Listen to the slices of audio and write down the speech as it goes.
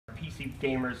PC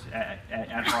gamers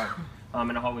at heart,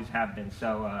 and always have been.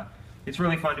 So it's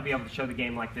really fun to be able to show the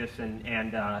game like this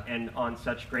and on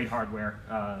such great hardware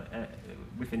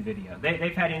with Nvidia.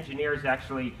 They've had engineers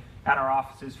actually at our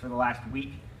offices for the last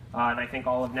week, and I think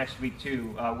all of next week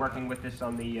too, working with us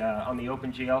on the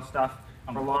OpenGL stuff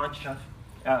for launch.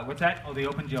 What's that? Oh, the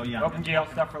OpenGL, yeah.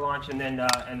 OpenGL stuff for launch, and then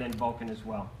Vulkan as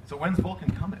well. So when's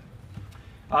Vulkan coming?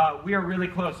 We are really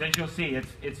close, as you'll see.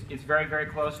 It's very, very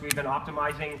close. We've been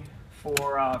optimizing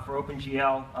for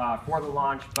OpenGL for the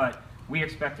launch, but we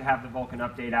expect to have the Vulkan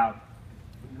update out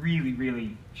really,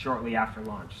 really shortly after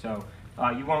launch. So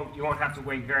you won't have to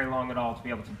wait very long at all to be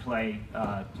able to play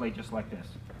just like this.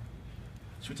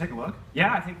 Should we take a look?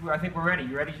 Yeah, I think we're ready.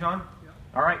 You ready, John? Yeah.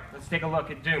 All right, let's take a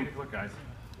look at Doom. Look, guys.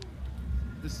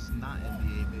 This is not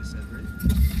NBA based, right?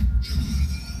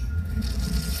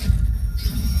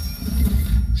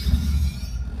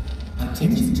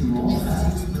 Attention to all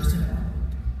Hazardous personnel.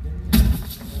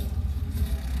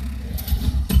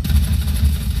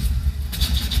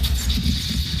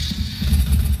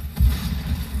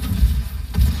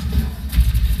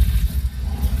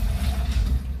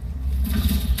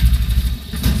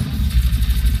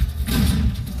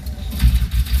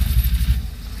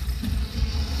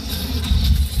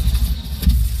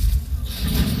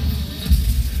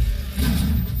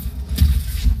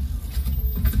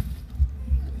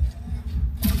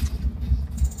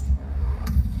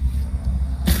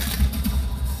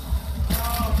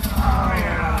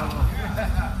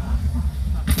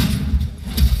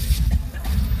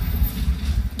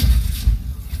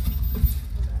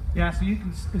 Yeah, so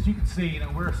as you can see,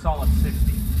 we're a solid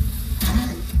 60,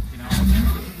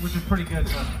 which is pretty good.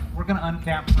 But we're going to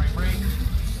uncap frame rate.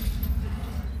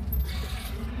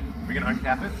 We're gonna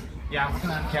uncap it? Yeah, we're going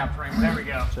to uncap frame rate. There we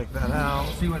go. Check that out.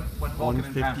 We'll see what Vulkan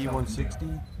and 150, Pascal 160.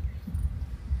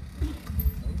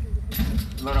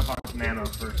 Load up on some ammo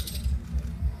first.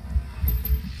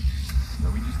 So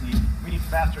we need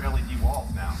faster LED walls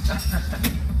now.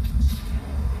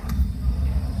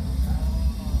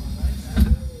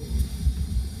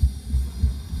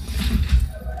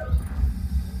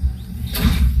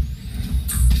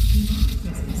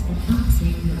 Presence at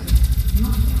unsafe node.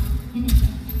 Lockdown in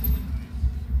effect.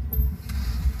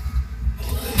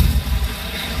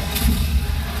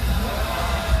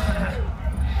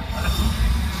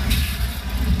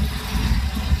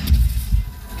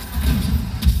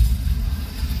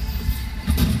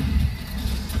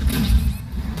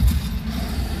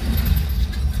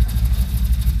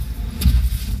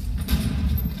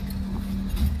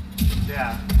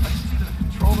 Yeah, I should see the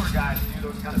controller guys do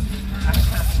those kind of things.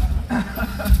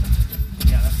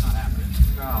 Yeah, that's not happening.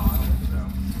 No, I don't think so.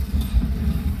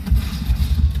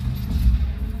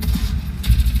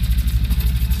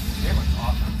 It looks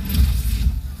awesome.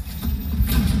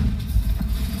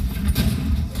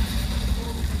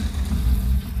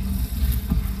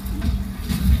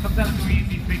 Sometimes we use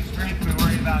these big screens, we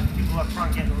worry about people up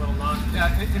front getting a little long.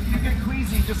 Yeah, if you get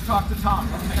queasy, just talk to Tom.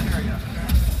 He'll take care of you.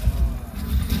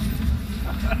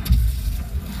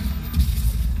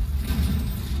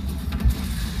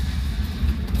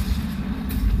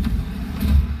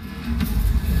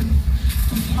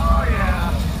 Oh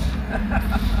yeah!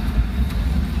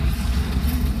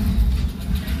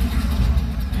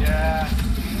 Yes!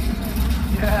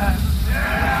 Yes!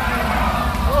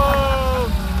 Yeah!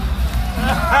 Whoa!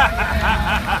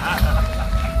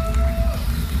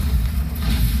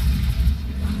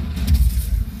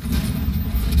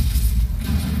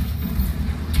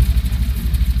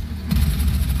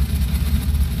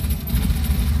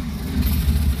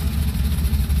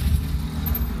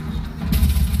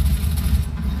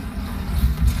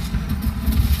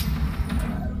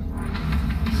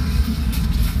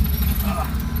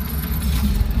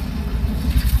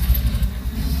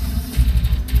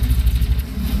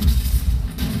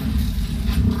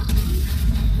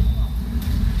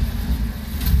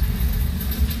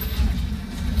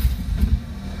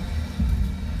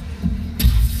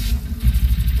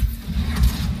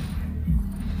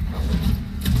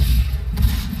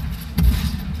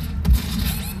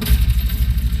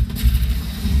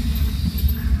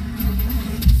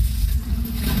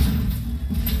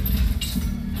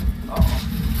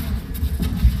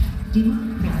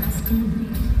 Demonic presence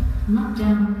eliminated.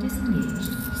 Lockdown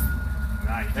disengaged.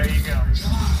 Nice. There you go. Nice,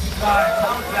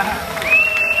 how was that?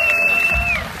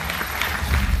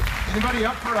 Anybody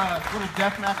up for a little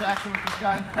deathmatch action with this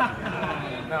guy?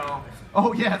 No.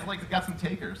 Oh yeah, it's like got some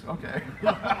takers. Okay.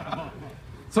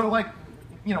 So like,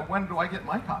 when do I get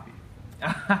my copy?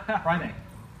 Friday.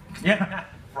 Yeah.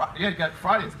 Yeah, you got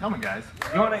Friday's coming, guys.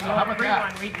 You want How a about free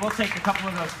that? one? We'll take a couple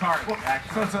of those cards,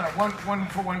 actually. So it's a one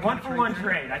for one. One for one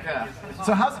trade. I Yeah. think is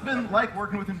So how's it been like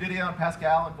working with Nvidia on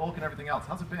Pascal and Vulkan and everything else?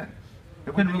 How's it been?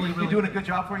 Have Been we really, been really doing a good. good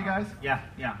job for you guys? Yeah,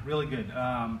 really good.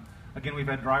 Again, we've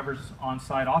had drivers on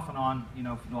site off and on,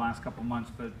 for the last couple of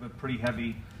months, but pretty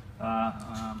heavy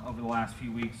over the last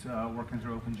few weeks, working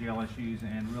through OpenGL issues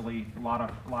and really a lot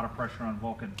of pressure on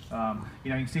Vulkan.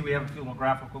 You can see we have a few little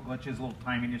graphical glitches, little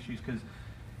timing issues because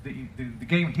the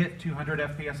game hit 200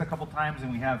 FPS a couple times,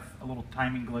 and we have a little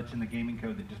timing glitch in the gaming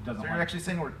code that just doesn't. So you're actually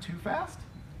saying we're too fast?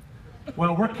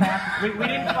 Well, we're capped. we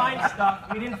didn't find stuff.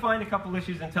 We didn't find a couple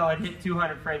issues until it hit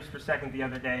 200 frames per second the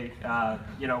other day.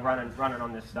 Running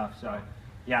on this stuff. So,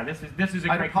 yeah, this is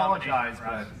a I great. apologize, for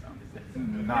us. but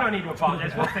You don't need to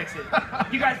apologize. We'll fix it.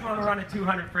 You guys want to run at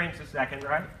 200 frames a second,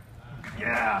 right?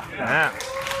 yeah.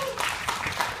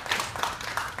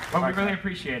 Well, we really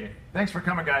appreciate it. Thanks for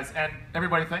coming, guys, and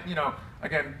everybody.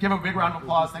 Again, give them a big round of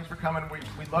applause. Thanks for coming.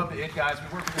 We love the IT guys.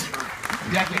 We worked with them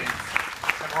for decades,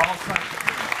 and we're all trying to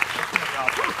do it. It's gonna be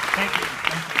awesome.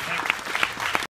 Thank you.